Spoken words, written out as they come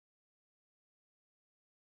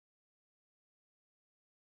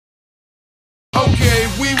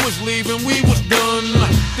we was leaving, we was done.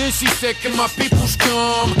 Then she said, can my people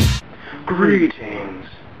come? Greetings.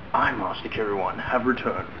 I, Master Carry-One, have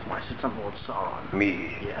returned with my assistant Lord San.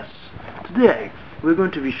 Me. Yes. Today, we're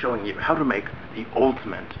going to be showing you how to make the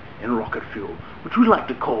ultimate in rocket fuel, which we like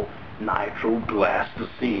to call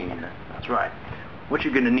Nitro-blastercine. That's right. What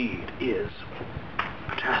you're going to need is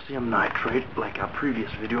Potasium Nitrate, like our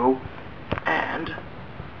previous video, and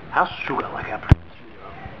house sugar, like our previous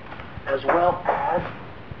video, as well as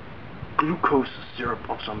glucose syrup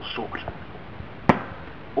of some sort,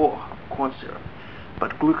 or corn syrup.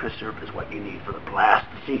 But glucose syrup is what you need for the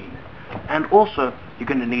blasticine. And also, you're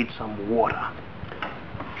going to need some water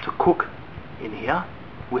to cook in here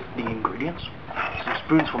with the ingredients, some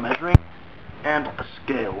spoons for measuring, and a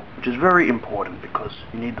scale, which is very important because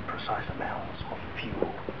you need the precise amounts of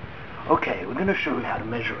fuel. Okay, we're going to show you how to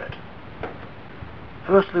measure it.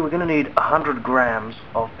 Firstly, we're going to need 100 grams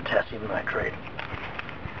of potassium nitrate.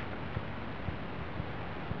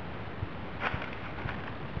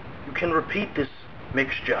 You can repeat this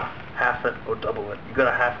mixture, half it or double it. You've got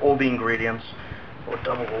to half all the ingredients or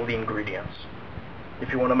double all the ingredients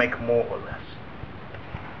if you want to make more or less.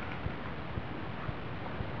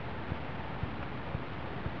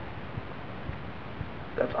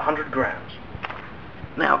 That's 100 grams.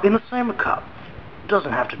 Now, in the same cup, it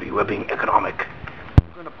doesn't have to be, we're being economic.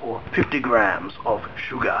 We're going to pour 50 grams of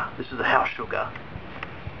sugar. This is the house sugar.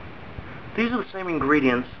 These are the same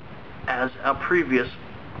ingredients as our previous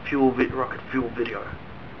rocket fuel video,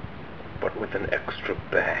 but with an extra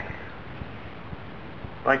bang.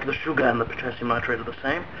 Like the sugar and the potassium nitrate are the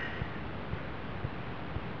same.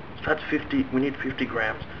 So that's 50, we need 50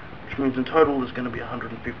 grams, which means in total there's going to be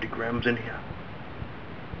 150 grams in here.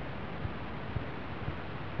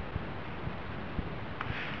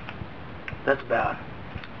 That's about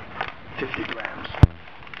 50 grams.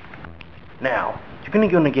 Now, you're going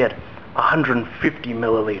to get 150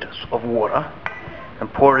 milliliters of water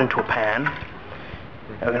and pour it into a pan.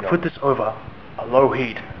 And we're going to put this over a low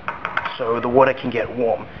heat so the water can get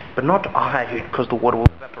warm, but not a high heat because the water will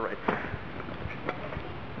evaporate.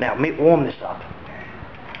 Now, warm this up.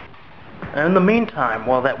 And in the meantime,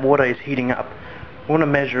 while that water is heating up, we want to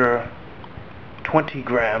measure 20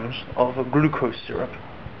 grams of a glucose syrup.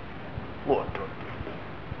 Lord,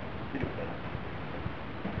 you do better.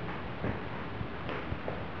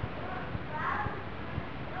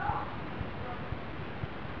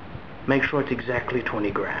 Make sure it's exactly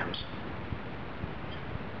 20 grams.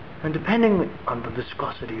 And depending on the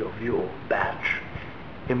viscosity of your batch,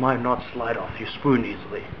 it might not slide off your spoon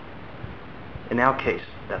easily. In our case,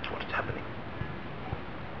 that's what's happening.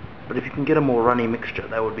 But if you can get a more runny mixture,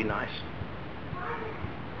 that would be nice.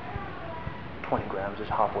 20 grams is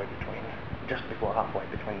halfway between, just before halfway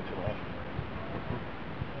between the two lanes.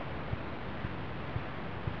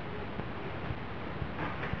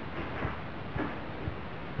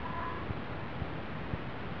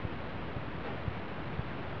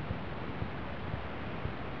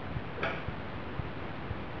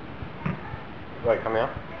 Wait, come here.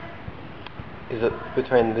 Is it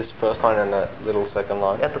between this first line and that little second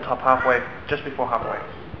line? At the top, halfway, just before halfway.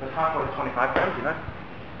 That's halfway to 25 grams, you know?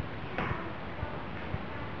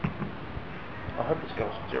 I hope this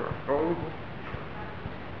goes to 0. Oh.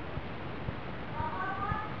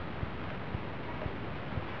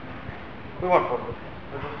 We won't put it.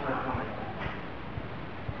 We'll just let it come anyway.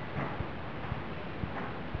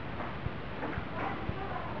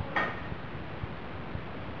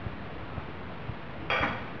 I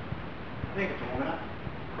think it's warm enough.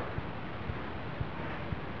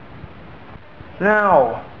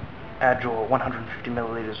 Now, add your 150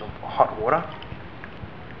 milliliters of hot water.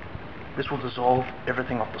 This will dissolve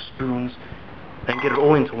everything off the spoons and get it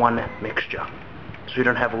all into one mixture, so you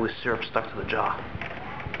don't have all this syrup stuck to the jar.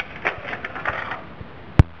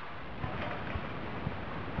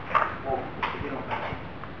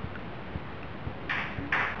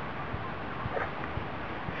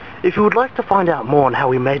 If you would like to find out more on how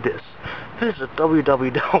we made this, visit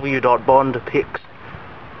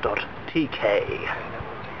www.bondpics.tk.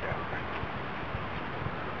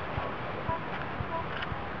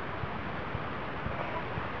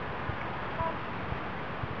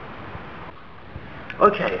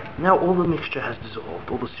 Okay, now all the mixture has dissolved,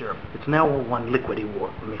 all the syrup. It's now all one liquidy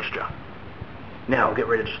water mixture. Now get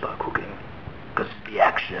ready to start cooking, because it's the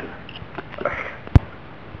action.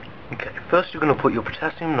 Okay, first you're going to put your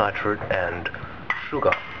potassium nitrate and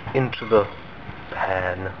sugar into the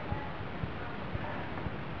pan.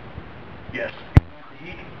 Yes.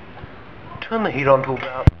 Turn the heat on to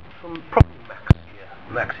about, probably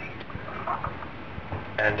max heat.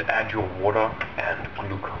 And add your water and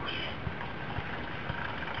glucose.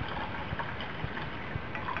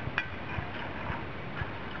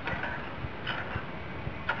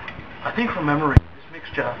 I think from memory, this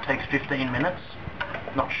mixture takes 15 minutes.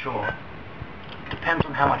 Not sure. Depends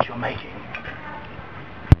on how much you're making.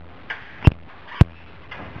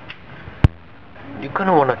 You're going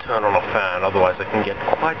to want to turn on a fan, otherwise it can get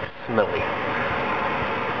quite smelly.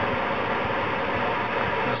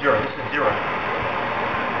 Zero. This is zero.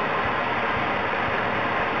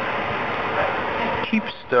 Keep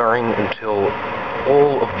stirring until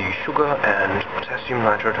all of the sugar and potassium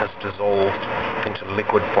nitrate has dissolved into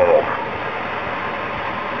liquid form.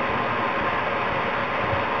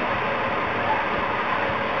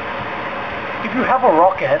 If you have a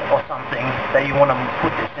rocket or something that you want to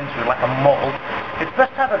put this into, like a mold, it's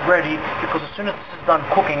best to have it ready, because as soon as this is done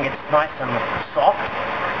cooking, it's nice and soft,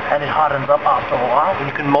 and it hardens up after a while. And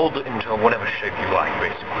you can mold it into whatever shape you like,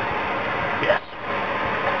 basically. Yes.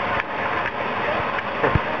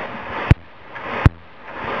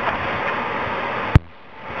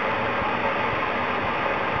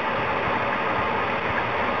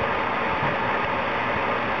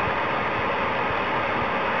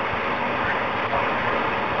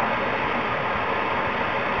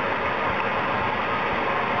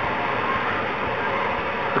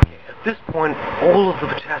 At this point, all of the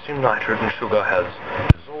potassium nitrate and sugar has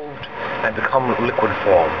dissolved and become liquid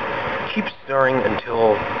form. Keep stirring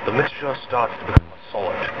until the mixture starts to become a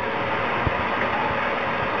solid.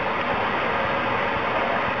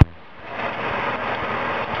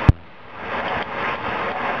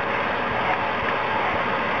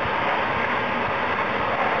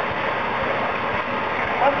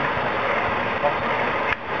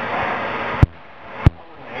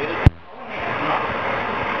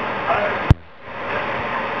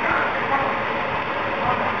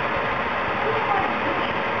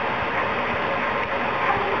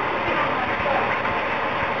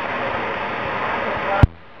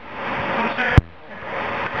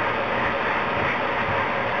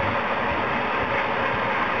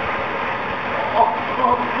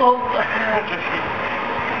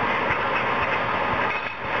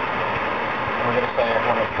 I'm going to say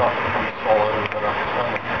when it starts to become solid, then I'll turn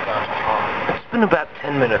it down to half. It's been about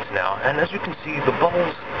 10 minutes now, and as you can see, the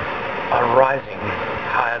bubbles are rising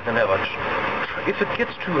higher than ever. If it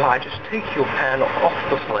gets too high, just take your pan off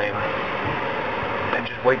the flame and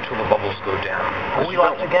just wait till the bubbles go down. We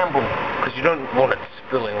like to gamble. Because you don't want it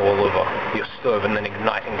spilling all over your stove and then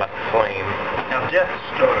igniting that flame. Now, death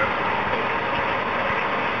stove.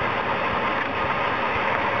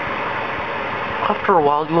 After a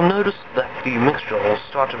while, you'll notice that the mixture will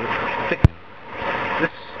start to thicken.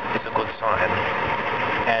 This is a good sign.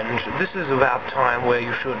 And this is about time where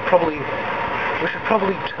we should probably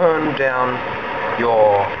turn down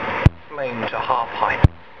your flame to half height.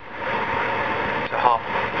 To half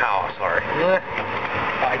power, sorry.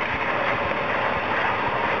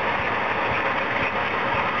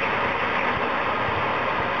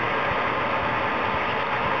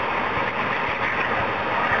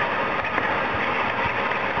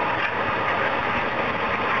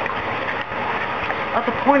 At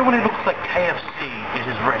the point when it looks like KFC, it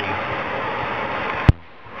is ready.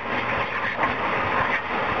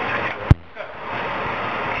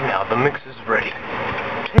 Now the mix is ready.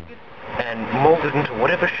 Take it and mold it into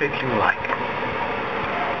whatever shape you like.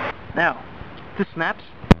 Now, if this snaps,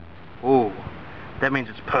 ooh, that means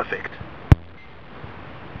it's perfect.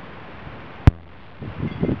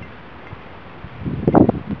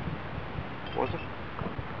 Was it?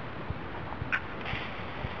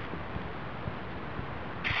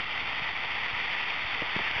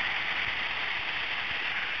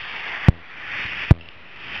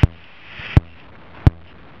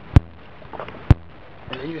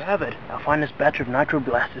 There you have it, our finest batch of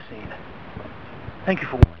Nitro-blastercine. Thank you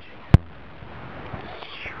for watching.